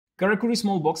Karakuri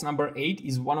small box number 8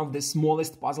 is one of the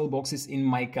smallest puzzle boxes in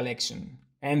my collection,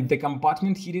 and the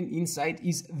compartment hidden inside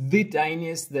is the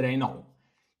tiniest that I know.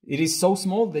 It is so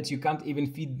small that you can't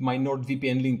even feed my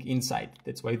NordVPN link inside.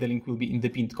 That's why the link will be in the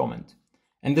pinned comment.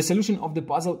 And the solution of the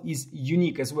puzzle is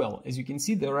unique as well. As you can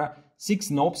see, there are 6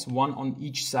 knobs, one on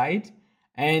each side,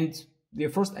 and the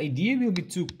first idea will be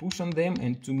to push on them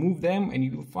and to move them, and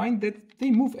you will find that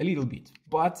they move a little bit,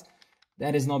 but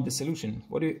that is not the solution.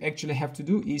 What you actually have to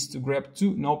do is to grab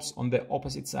 2 knobs on the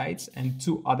opposite sides and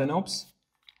 2 other knobs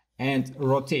and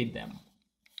rotate them.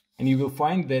 And you will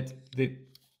find that the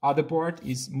other part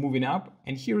is moving up,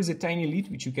 and here is a tiny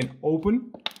lid which you can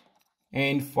open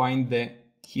and find the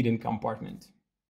hidden compartment.